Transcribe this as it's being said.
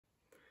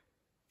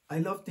I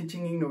love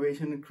teaching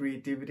innovation and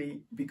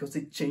creativity because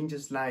it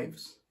changes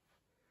lives.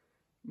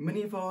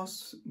 Many of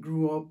us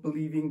grew up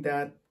believing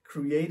that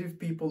creative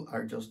people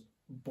are just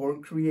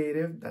born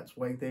creative, that's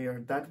why they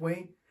are that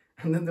way,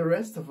 and then the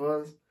rest of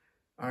us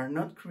are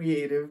not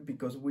creative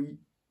because we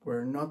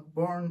were not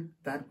born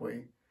that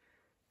way.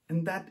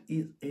 And that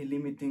is a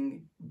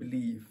limiting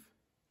belief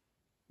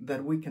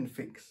that we can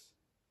fix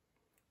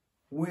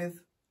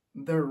with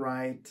the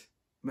right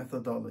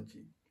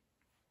methodology.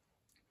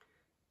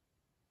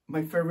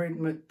 My favorite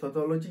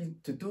methodology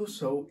to do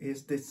so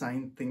is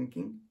design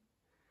thinking.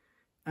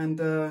 And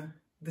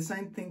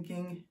design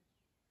thinking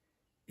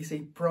is a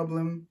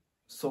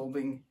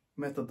problem-solving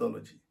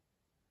methodology.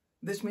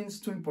 This means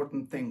two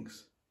important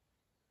things.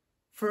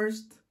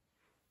 First,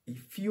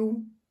 if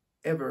you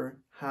ever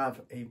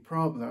have a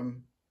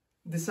problem,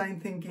 design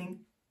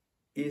thinking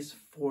is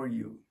for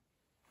you.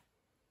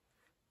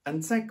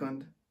 And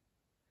second,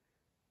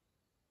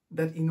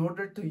 that in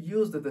order to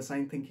use the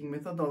design thinking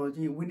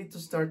methodology, we need to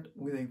start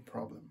with a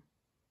problem.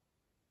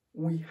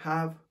 We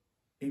have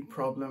a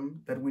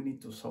problem that we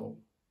need to solve.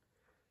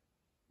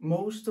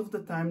 Most of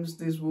the times,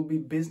 this will be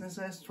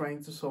businesses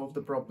trying to solve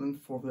the problem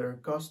for their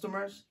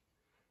customers,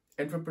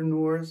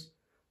 entrepreneurs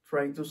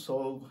trying to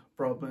solve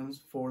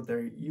problems for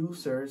their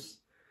users,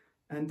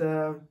 and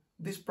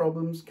these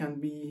problems can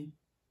be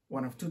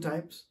one of two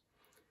types.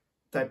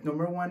 Type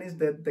number one is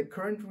that the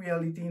current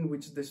reality in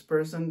which this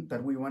person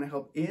that we want to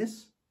help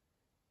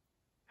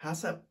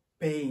has a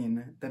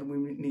pain that we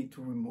need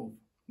to remove.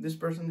 This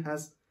person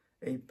has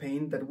a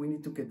pain that we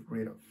need to get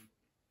rid of.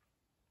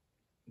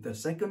 The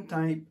second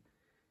type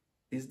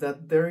is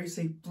that there is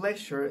a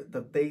pleasure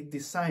that they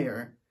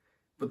desire,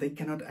 but they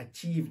cannot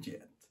achieve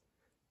yet.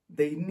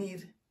 They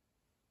need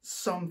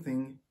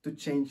something to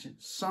change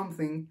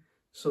something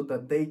so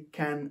that they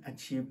can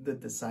achieve the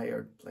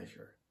desired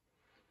pleasure.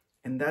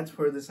 And that's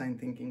where design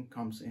thinking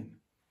comes in.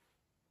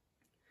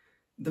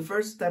 The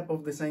first step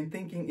of design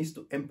thinking is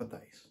to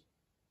empathize,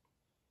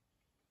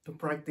 to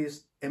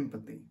practice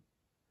empathy.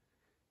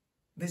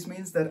 This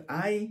means that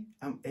I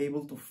am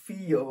able to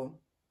feel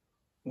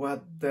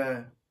what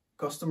the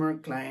customer,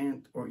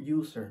 client, or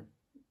user,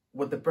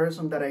 what the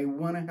person that I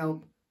want to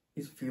help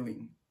is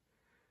feeling.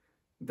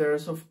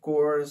 There's, of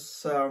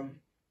course,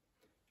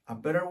 a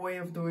better way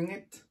of doing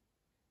it,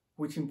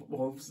 which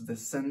involves the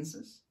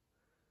senses.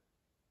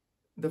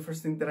 The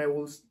first thing that I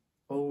will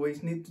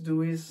always need to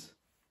do is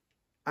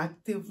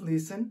active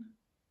listen.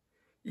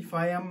 If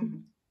I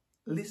am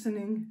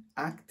listening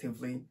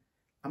actively,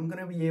 I'm going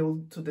to be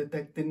able to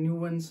detect the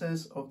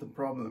nuances of the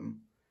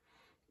problem,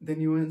 the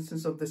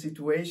nuances of the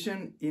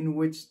situation in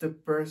which the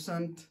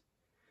person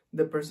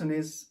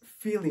is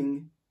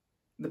feeling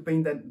the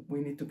pain that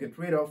we need to get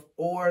rid of,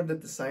 or the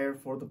desire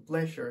for the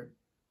pleasure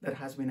that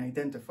has been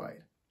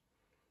identified.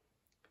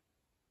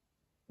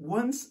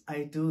 Once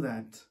I do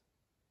that,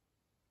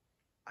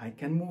 I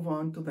can move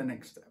on to the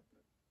next step.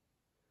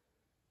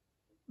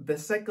 The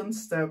second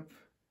step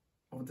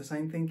of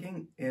design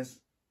thinking is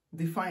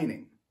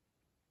defining.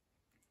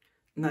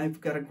 Now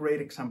I've got a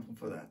great example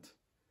for that.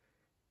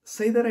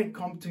 Say that I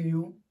come to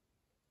you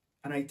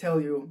and I tell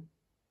you,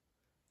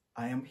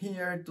 I am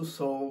here to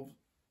solve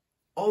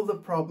all the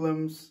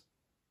problems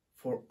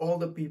for all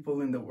the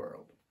people in the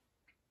world.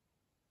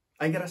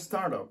 I got a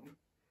startup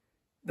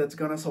that's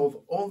gonna solve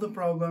all the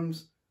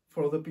problems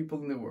for all the people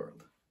in the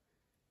world.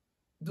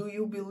 Do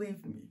you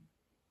believe me?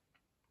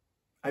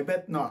 I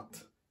bet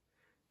not.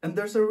 And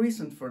there's a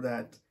reason for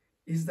that,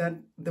 is that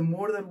the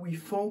more that we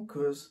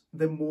focus,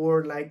 the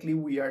more likely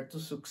we are to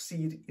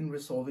succeed in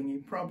resolving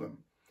a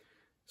problem.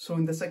 So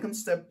in the second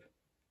step,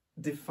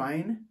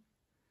 define,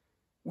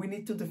 we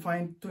need to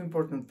define two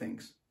important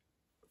things.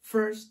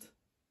 First,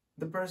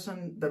 the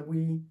person that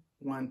we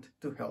want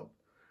to help.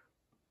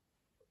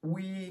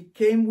 We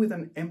came with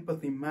an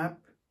empathy map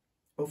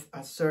of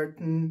a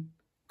certain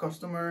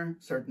customer,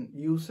 certain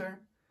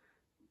user,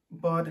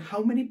 but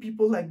how many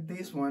people like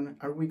this one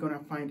are we going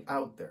to find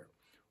out there?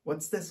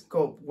 What's the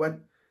scope? What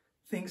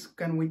things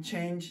can we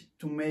change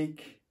to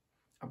make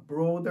a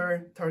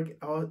broader target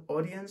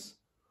audience,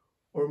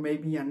 or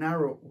maybe a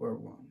narrower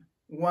one?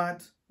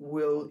 What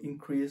will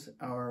increase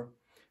our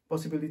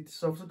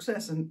possibilities of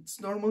success? And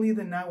it's normally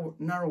the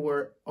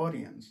narrower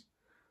audience.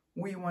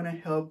 We want to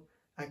help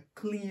a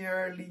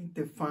clearly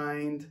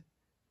defined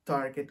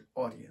target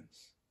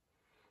audience.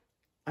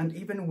 And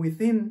even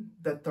within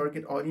that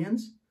target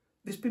audience,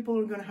 these people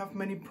are going to have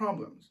many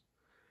problems.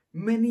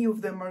 Many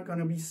of them are going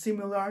to be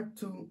similar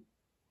to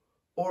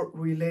or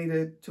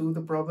related to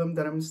the problem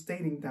that I'm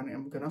stating that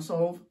I'm going to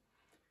solve.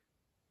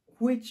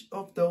 Which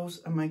of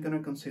those am I going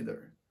to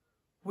consider?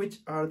 Which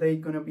are they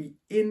going to be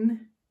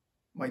in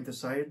my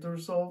desire to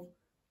resolve,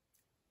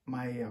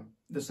 my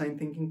design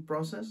thinking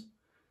process,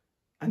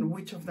 and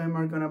which of them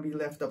are going to be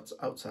left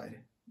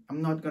outside?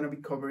 I'm not going to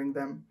be covering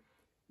them.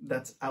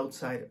 That's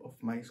outside of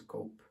my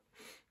scope.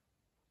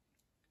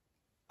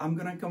 I'm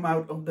going to come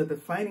out of the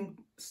defining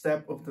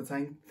step of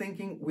design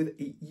thinking with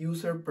a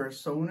user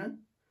persona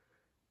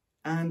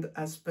and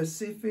a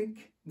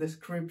specific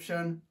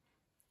description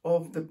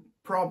of the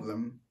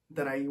problem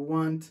that I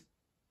want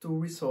to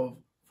resolve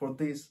for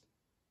this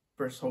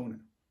persona.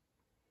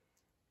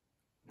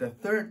 The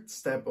third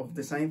step of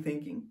design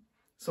thinking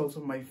is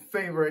also my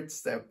favorite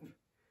step.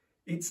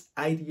 It's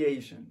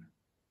ideation.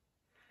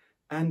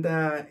 And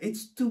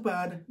it's too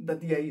bad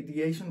that the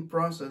ideation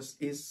process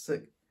is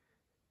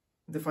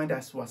defined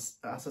as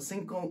a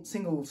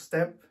single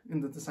step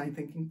in the design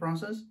thinking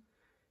process.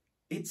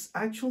 It's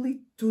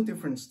actually two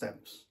different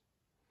steps.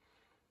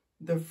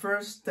 The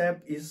first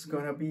step is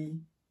going to be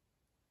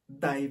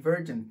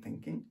divergent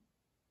thinking,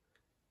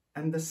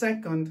 and the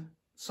second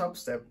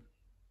sub-step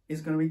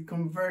is going to be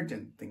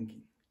convergent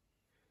thinking.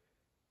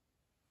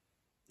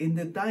 In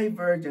the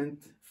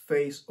divergent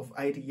phase of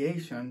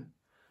ideation,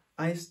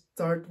 I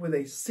start with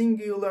a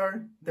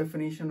singular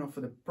definition of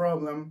the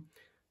problem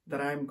that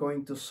I'm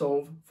going to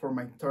solve for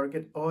my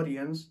target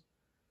audience,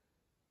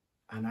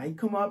 and I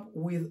come up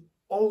with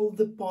all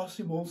the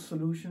possible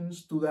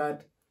solutions to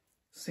that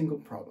single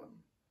problem.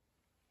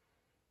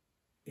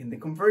 In the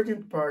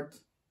convergent part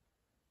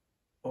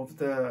of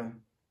the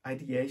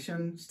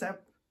ideation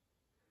step,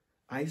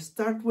 I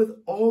start with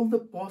all the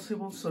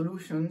possible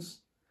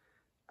solutions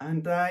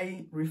and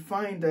I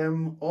refine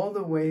them all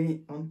the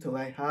way until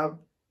I have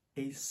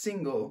a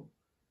single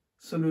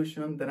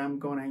solution that I'm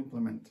going to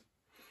implement.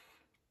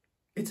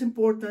 It's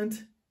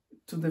important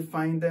to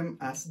define them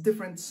as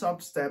different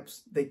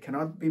sub-steps. They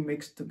cannot be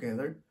mixed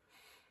together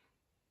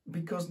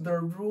because the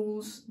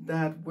rules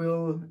that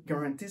will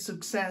guarantee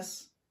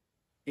success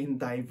in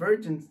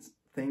divergent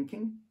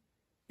thinking,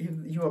 if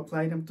you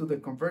apply them to the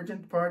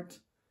convergent part,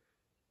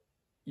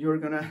 you're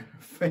gonna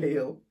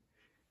fail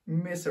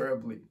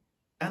miserably.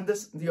 And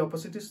the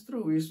opposite is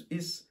true,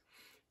 is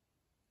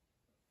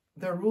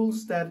the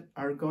rules that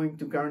are going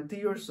to guarantee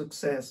your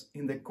success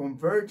in the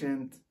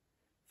convergent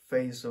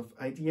phase of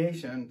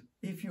ideation,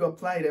 if you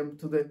apply them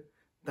to the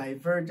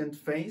divergent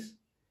phase,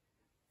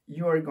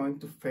 you are going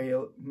to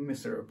fail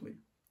miserably.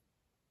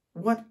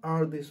 What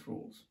are these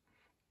rules?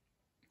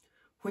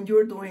 When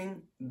you're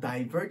doing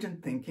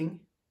divergent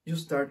thinking, you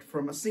start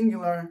from a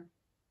singular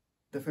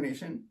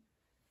definition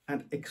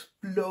and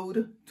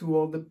explode to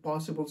all the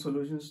possible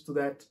solutions to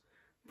that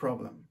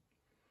problem.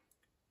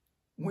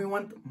 We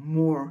want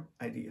more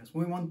ideas,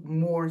 we want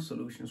more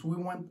solutions, we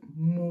want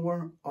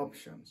more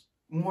options,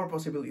 more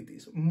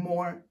possibilities.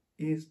 More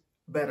is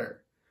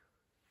better.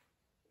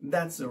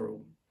 That's the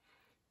rule.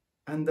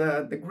 And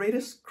the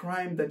greatest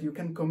crime that you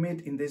can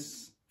commit in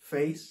this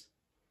phase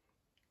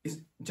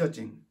is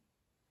judging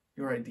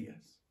your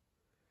ideas.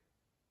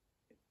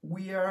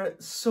 We are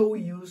so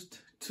used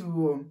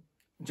to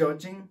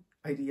judging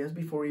ideas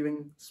before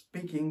even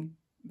speaking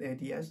the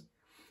ideas,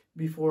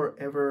 before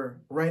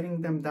ever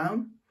writing them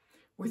down.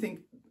 We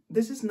think,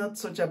 this is not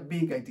such a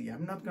big idea.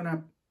 I'm not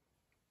gonna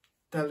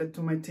tell it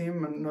to my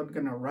team. I'm not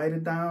gonna write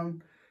it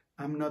down.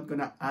 I'm not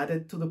gonna add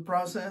it to the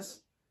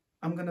process.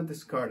 I'm gonna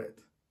discard it.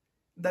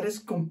 That is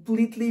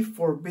completely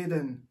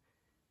forbidden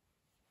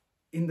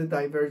in the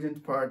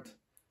divergent part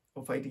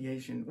of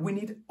ideation. We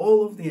need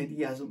all of the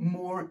ideas.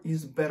 More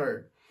is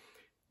better.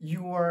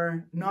 You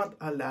are not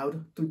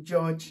allowed to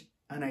judge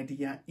an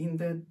idea in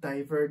the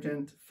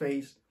divergent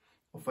phase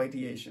of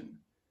ideation.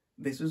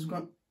 This is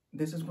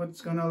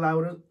what's going to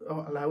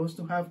allow us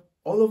to have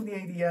all of the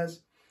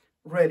ideas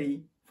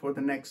ready for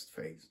the next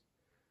phase,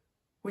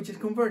 which is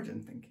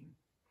convergent thinking.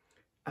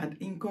 And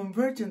in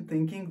convergent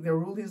thinking, the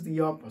rule is the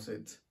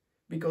opposite,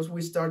 because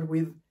we start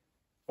with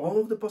all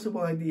of the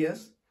possible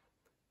ideas.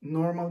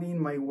 Normally in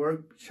my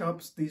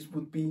workshops, this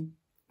would be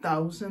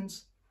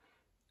thousands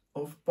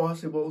of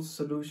possible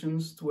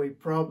solutions to a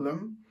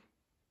problem,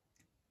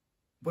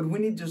 but we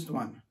need just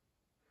one.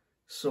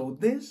 So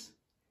this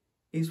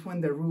is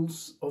when the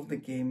rules of the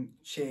game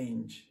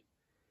change.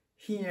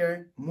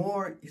 Here,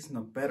 more is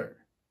not better.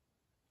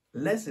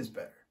 Less is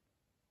better.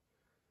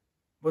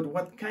 But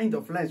what kind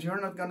of less?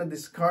 You're not going to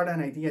discard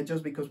an idea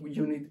just because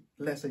you need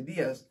less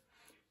ideas.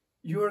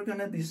 You're going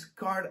to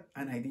discard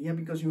an idea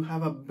because you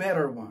have a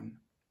better one.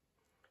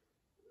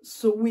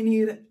 So we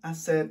need a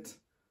set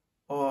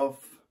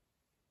of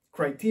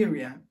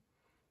criteria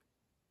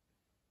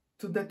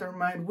to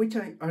determine which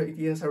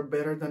ideas are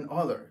better than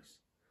others.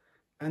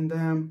 And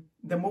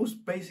the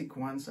most basic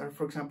ones are,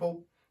 for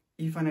example,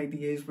 if an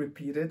idea is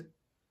repeated,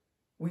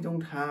 we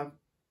don't have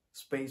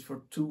space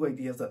for two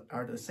ideas that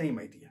are the same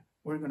idea.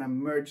 We're going to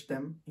merge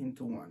them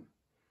into one.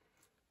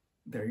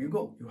 There you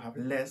go. You have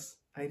less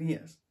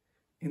ideas.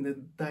 In the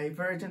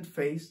divergent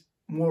phase,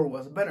 more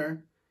was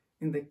better.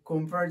 In the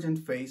convergent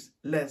phase,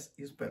 less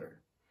is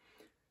better.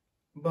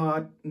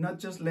 But not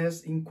just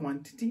less in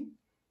quantity.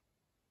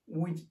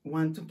 We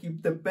want to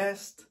keep the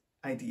best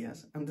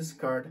ideas and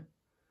discard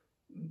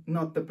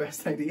not the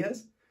best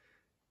ideas.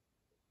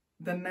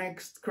 The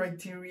next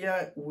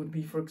criteria would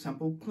be, for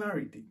example,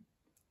 clarity.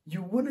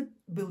 You wouldn't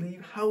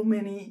believe how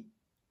many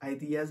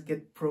ideas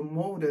get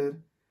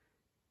promoted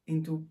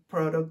into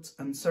products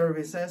and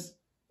services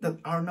that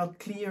are not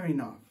clear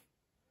enough.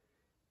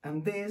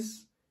 And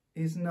this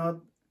is not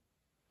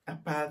a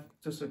path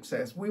to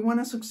success. We want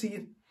to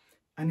succeed,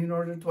 and in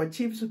order to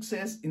achieve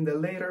success in the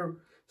later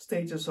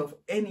stages of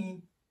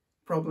any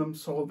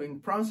problem-solving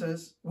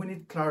process, we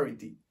need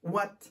clarity.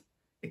 What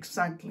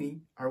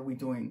exactly are we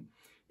doing?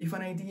 If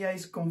an idea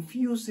is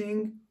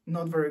confusing,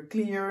 not very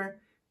clear,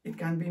 it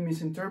can be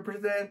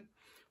misinterpreted,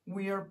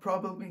 we are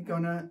probably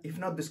gonna, if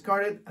not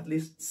discard it, at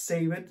least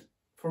save it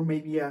for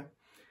maybe a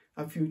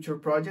future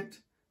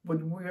project,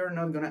 but we are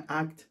not gonna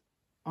act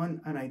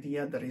on an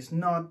idea that is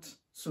not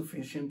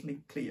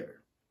sufficiently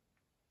clear.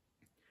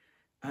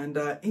 And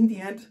in the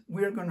end,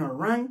 we're gonna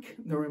rank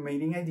the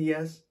remaining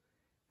ideas,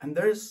 and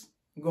there's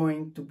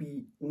going to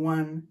be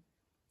one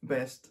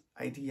best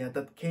idea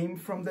that came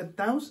from the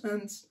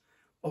thousands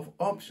of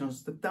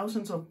options, the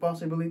thousands of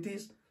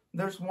possibilities.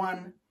 There's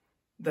one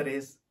that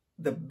is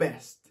the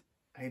best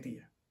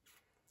idea.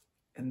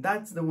 And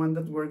that's the one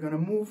that we're gonna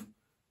move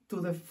to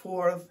the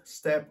fourth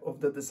step of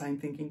the design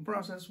thinking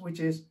process, which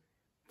is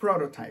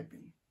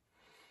prototyping.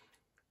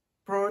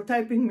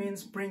 Prototyping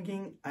means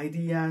bringing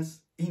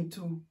ideas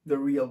into the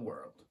real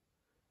world.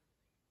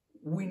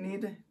 We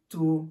need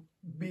to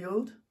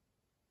build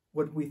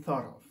what we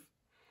thought of.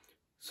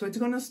 So it's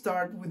going to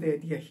start with the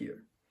idea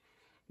here.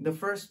 The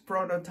first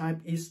prototype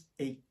is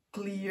a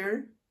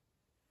clear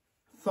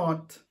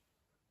thought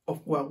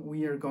of what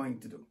we are going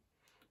to do.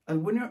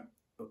 And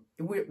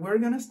we're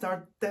going to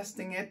start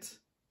testing it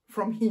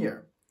from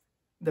here.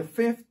 The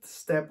fifth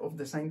step of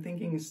design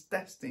thinking is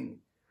testing,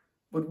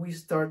 but we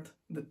start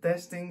the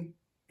testing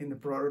in the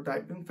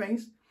prototyping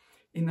phase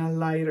in a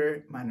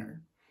lighter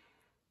manner.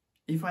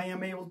 If I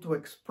am able to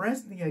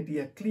express the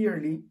idea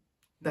clearly,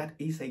 that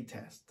is a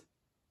test.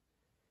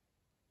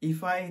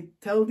 If I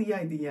tell the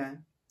idea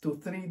to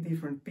 3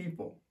 different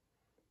people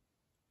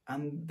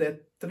and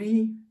that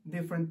 3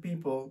 different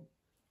people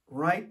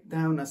write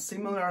down a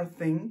similar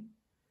thing,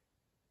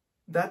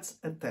 that's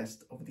a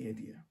test of the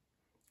idea,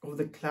 of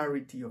the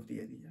clarity of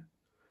the idea.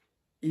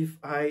 If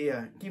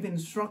I give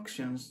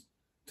instructions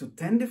to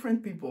 10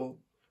 different people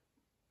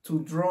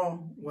to draw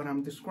what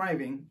I'm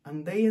describing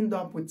and they end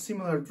up with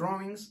similar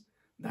drawings,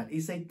 that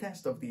is a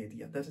test of the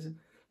idea.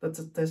 That's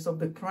a test of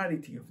the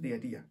clarity of the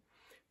idea.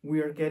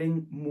 We are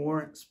getting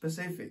more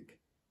specific,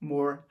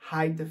 more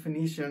high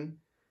definition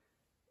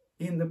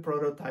in the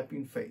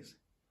prototyping phase.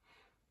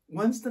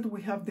 Once that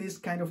we have this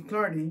kind of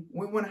clarity,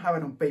 we want to have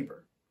it on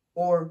paper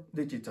or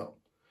digital.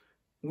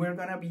 We're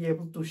going to be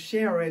able to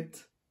share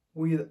it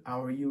with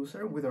our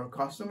user, with our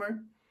customer,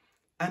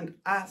 and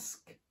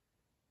ask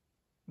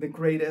the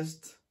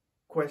greatest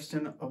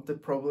question of the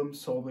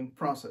problem-solving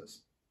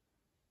process.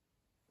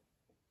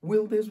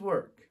 Will this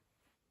work?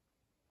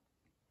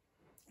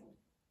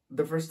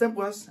 The first step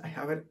was, I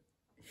have it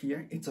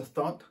here, it's a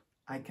thought,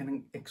 I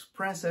can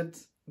express it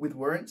with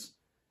words,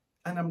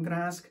 and I'm gonna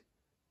ask,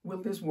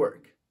 will this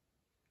work?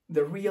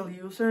 The real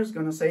user is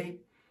gonna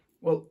say,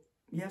 well,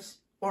 yes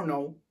or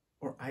no,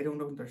 or I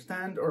don't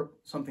understand, or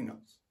something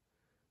else.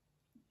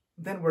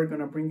 Then we're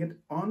gonna bring it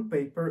on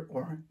paper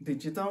or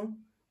digital,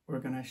 we're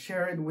gonna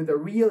share it with a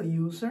real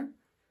user,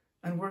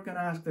 and we're gonna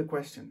ask the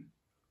question,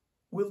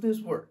 will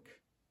this work?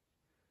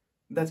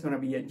 That's gonna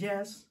be a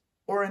yes,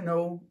 or a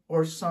no,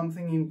 or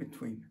something in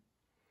between.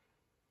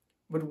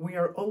 But we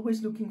are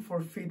always looking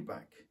for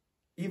feedback.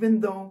 Even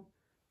though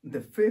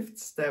the fifth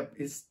step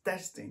is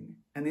testing,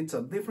 and it's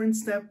a different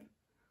step,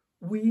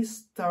 we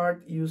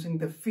start using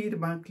the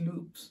feedback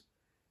loops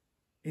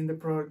in the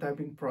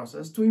prototyping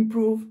process to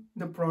improve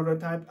the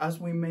prototype as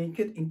we make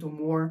it into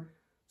more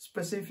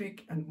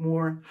specific and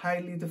more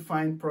highly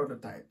defined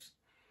prototypes.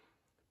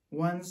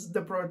 Once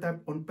the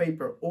prototype on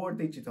paper or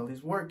digital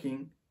is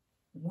working,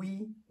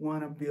 we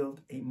want to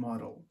build a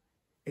model,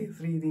 a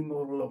 3D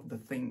model of the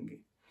thing.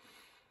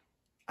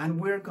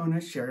 And we're going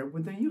to share it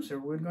with the user.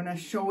 We're going to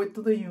show it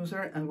to the user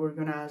and we're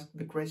going to ask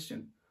the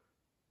question,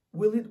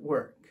 will it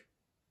work?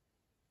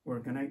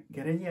 We're going to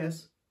get a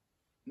yes,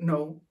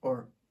 no,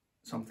 or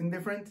something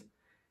different.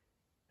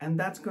 And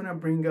that's going to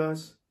bring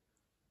us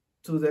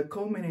to the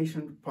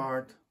culmination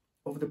part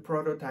of the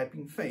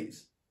prototyping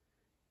phase.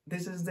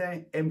 This is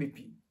the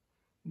MVP,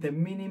 the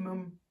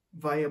minimum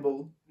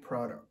viable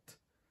product.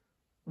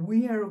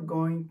 We are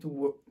going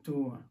to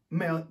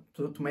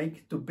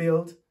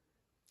build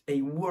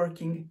a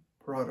working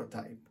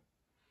prototype.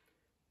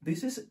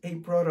 This is a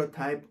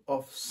prototype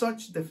of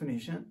such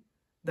definition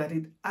that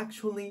it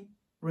actually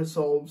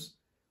resolves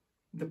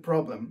the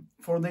problem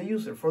for the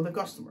user, for the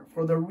customer,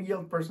 for the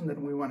real person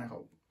that we want to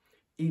help.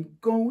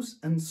 It goes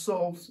and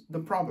solves the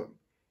problem.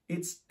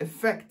 It's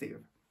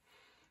effective.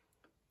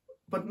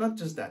 But not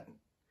just that.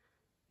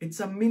 It's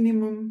a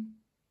minimum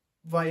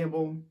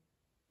viable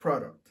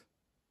product.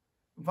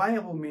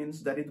 Viable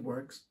means that it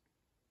works.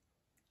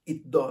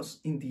 It does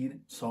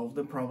indeed solve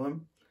the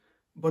problem.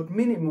 But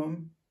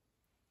minimum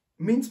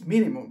means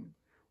minimum.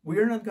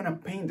 We're not going to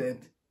paint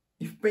it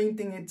if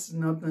painting it's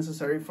not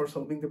necessary for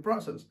solving the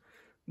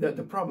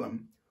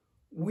problem.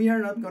 We are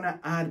not going to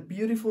add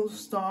beautiful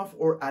stuff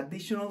or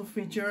additional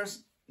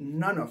features.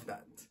 None of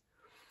that.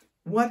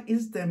 What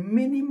is the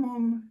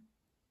minimum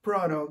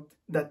product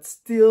that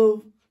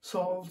still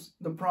solves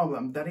the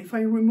problem? That if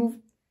I remove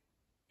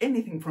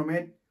anything from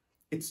it,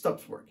 it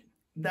stops working.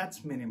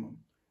 That's minimum.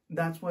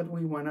 That's what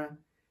we want to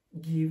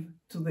give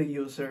to the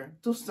user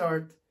to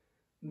start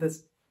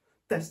this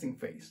testing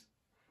phase,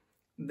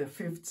 the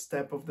fifth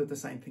step of the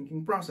design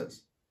thinking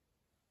process.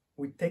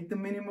 We take the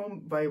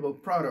minimum viable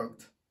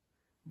product,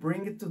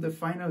 bring it to the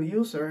final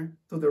user,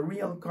 to the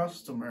real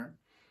customer,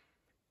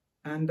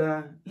 and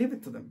leave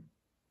it to them.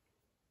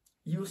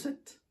 Use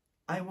it.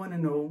 I want to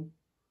know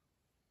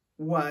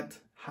what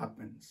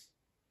happens.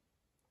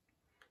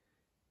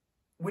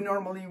 We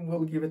normally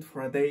will give it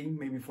for a day,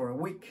 maybe for a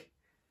week,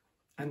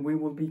 and we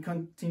will be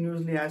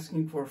continuously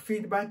asking for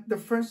feedback. The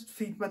first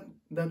feedback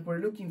that we're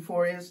looking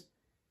for is,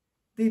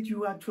 did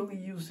you actually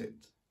use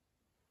it?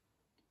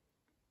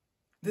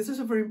 This is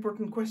a very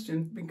important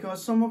question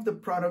because some of the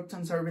products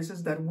and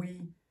services that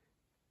we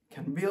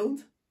can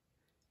build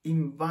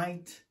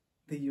invite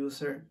the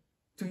user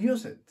to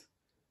use it.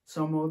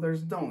 Some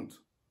others don't.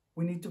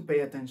 We need to pay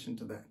attention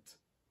to that.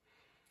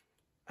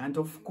 And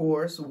of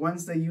course,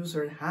 once the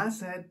user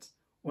has it,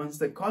 once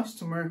the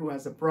customer who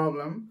has a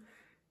problem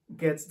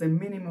gets the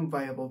minimum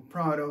viable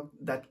product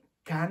that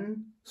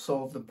can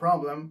solve the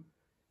problem,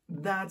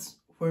 that's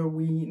where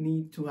we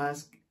need to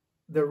ask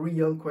the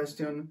real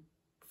question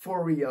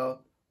for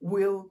real.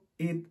 Will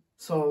it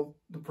solve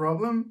the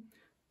problem?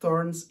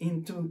 Turns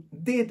into,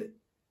 did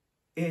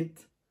it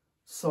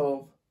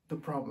solve the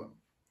problem?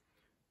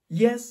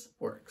 Yes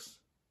works.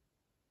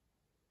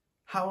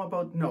 How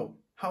about no?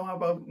 How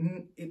about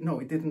no,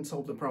 it didn't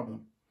solve the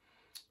problem?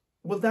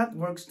 Well, that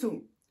works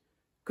too,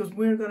 because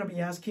we're going to be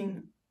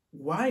asking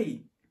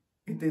why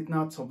it did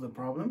not solve the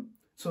problem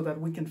so that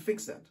we can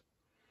fix that.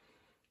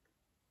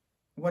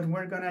 What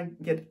we're going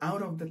to get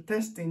out of the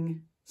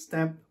testing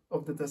step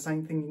of the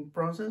design thinking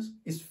process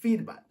is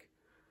feedback.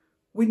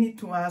 We need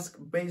to ask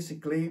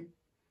basically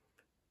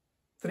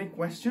 3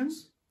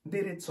 questions.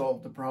 Did it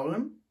solve the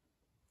problem?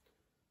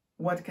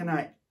 What can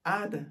I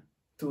add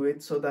to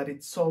it so that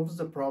it solves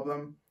the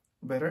problem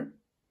better?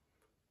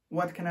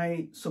 What can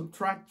I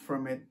subtract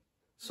from it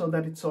so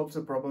that it solves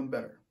the problem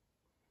better?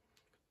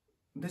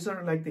 These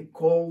are like the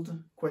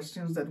cold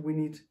questions that we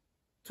need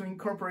to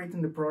incorporate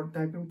in the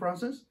prototyping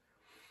process.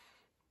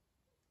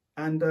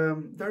 And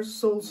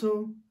there's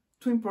also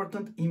 2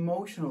 important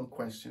emotional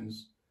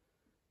questions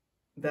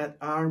that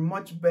are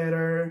much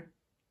better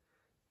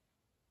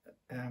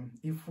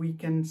if we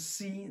can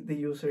see the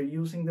user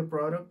using the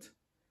product.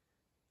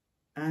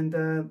 And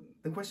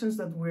the questions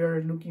that we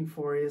are looking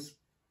for is,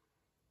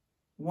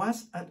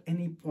 was at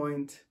any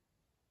point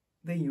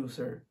the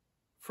user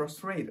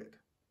frustrated?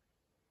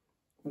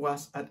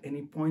 Was at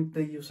any point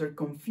the user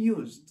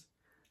confused?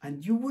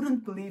 And you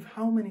wouldn't believe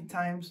how many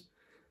times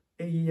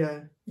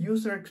a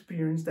user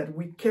experience that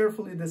we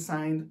carefully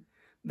designed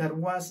that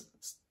was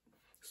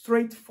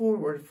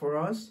straightforward for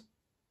us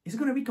is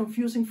going to be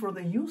confusing for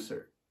the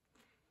user.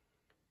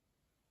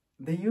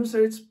 The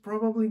user is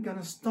probably going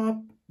to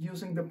stop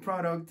using the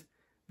product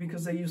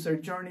because the user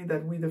journey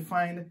that we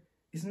defined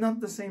is not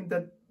the same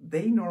that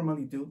they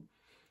normally do.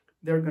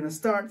 They're going to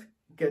start,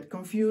 get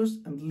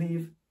confused, and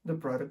leave the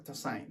product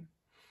aside.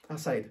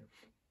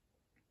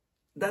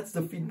 That's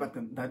the feedback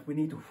that we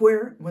need.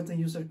 Where was the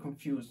user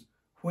confused?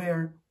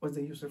 Where was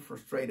the user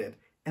frustrated?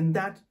 And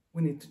that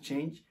we need to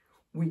change.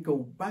 We go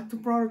back to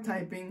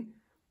prototyping,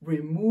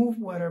 remove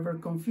whatever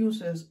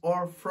confuses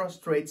or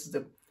frustrates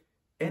the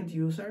end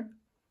user,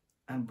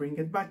 and bring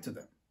it back to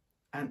them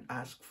and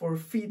ask for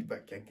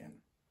feedback again.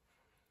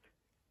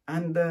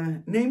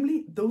 And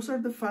namely, those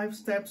are the 5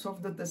 steps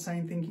of the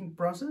design thinking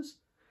process.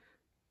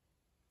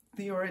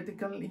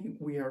 Theoretically,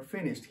 we are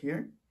finished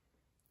here.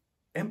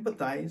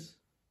 Empathize,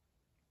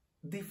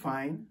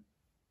 define,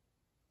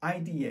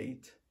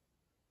 ideate,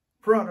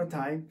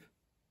 prototype,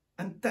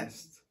 and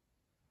test.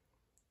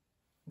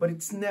 But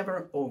it's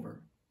never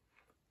over.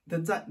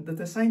 The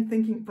design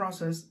thinking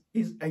process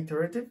is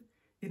iterative.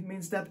 It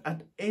means that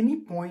at any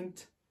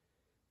point,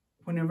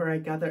 whenever I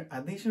gather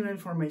additional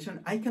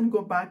information, I can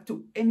go back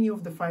to any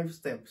of the 5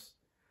 steps.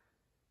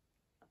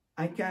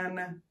 I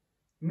can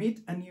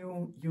meet a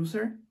new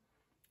user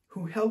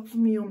who helps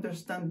me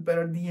understand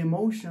better the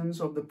emotions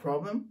of the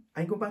problem.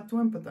 I go back to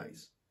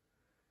empathize.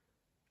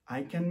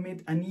 I can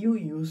meet a new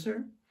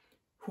user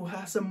who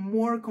has a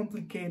more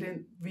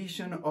complicated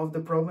vision of the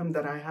problem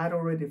that I had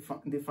already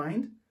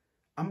defined.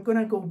 I'm going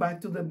to go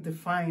back to the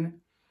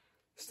define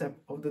step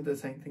of the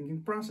design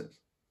thinking process.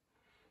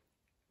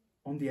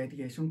 On the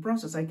ideation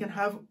process, I can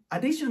have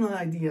additional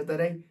ideas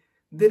that I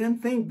didn't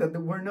think that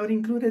were not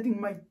included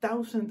in my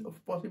 1,000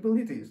 of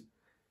possibilities.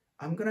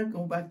 I'm going to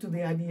go back to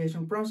the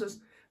ideation process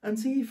and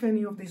see if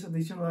any of these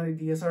additional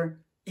ideas are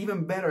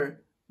even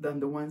better than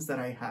the ones that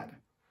I had.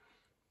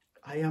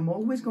 I am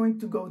always going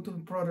to go to the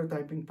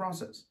prototyping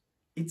process.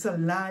 It's a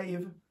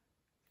live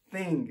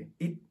thing.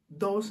 It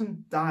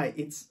doesn't die.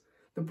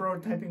 The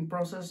prototyping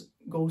process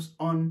goes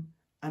on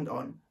and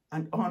on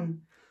and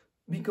on,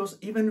 because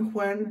even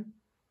when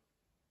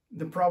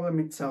the problem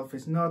itself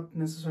is not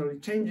necessarily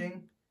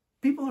changing,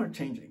 people are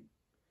changing.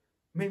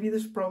 Maybe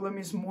this problem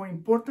is more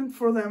important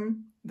for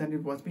them than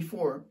it was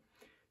before.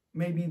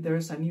 Maybe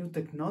there's a new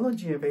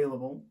technology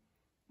available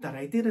that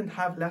I didn't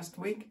have last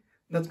week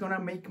that's gonna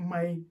make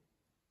my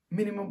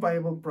minimum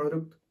viable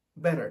product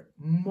better,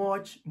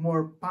 much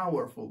more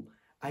powerful.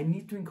 I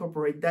need to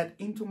incorporate that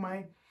into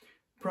my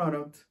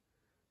product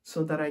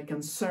so that I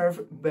can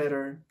serve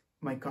better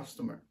my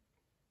customer.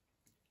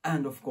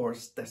 And of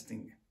course,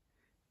 testing.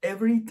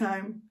 Every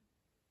time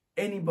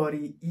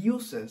anybody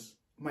uses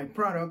my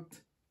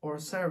product or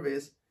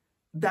service,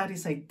 that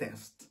is a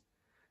test.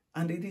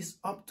 And it is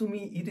up to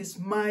me, it is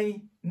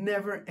my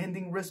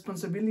never-ending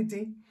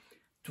responsibility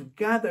to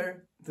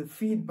gather the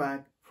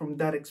feedback from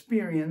that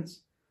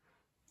experience,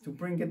 to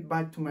bring it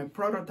back to my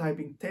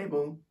prototyping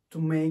table to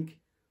make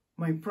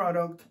my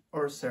product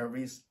or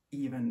service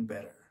even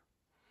better.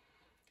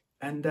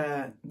 And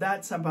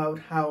that's about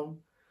how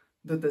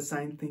the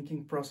design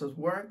thinking process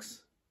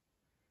works.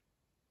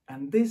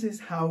 And this is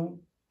how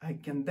I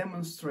can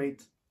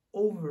demonstrate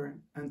over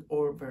and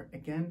over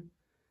again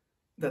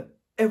that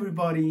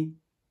everybody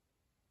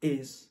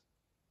is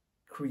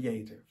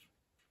creative.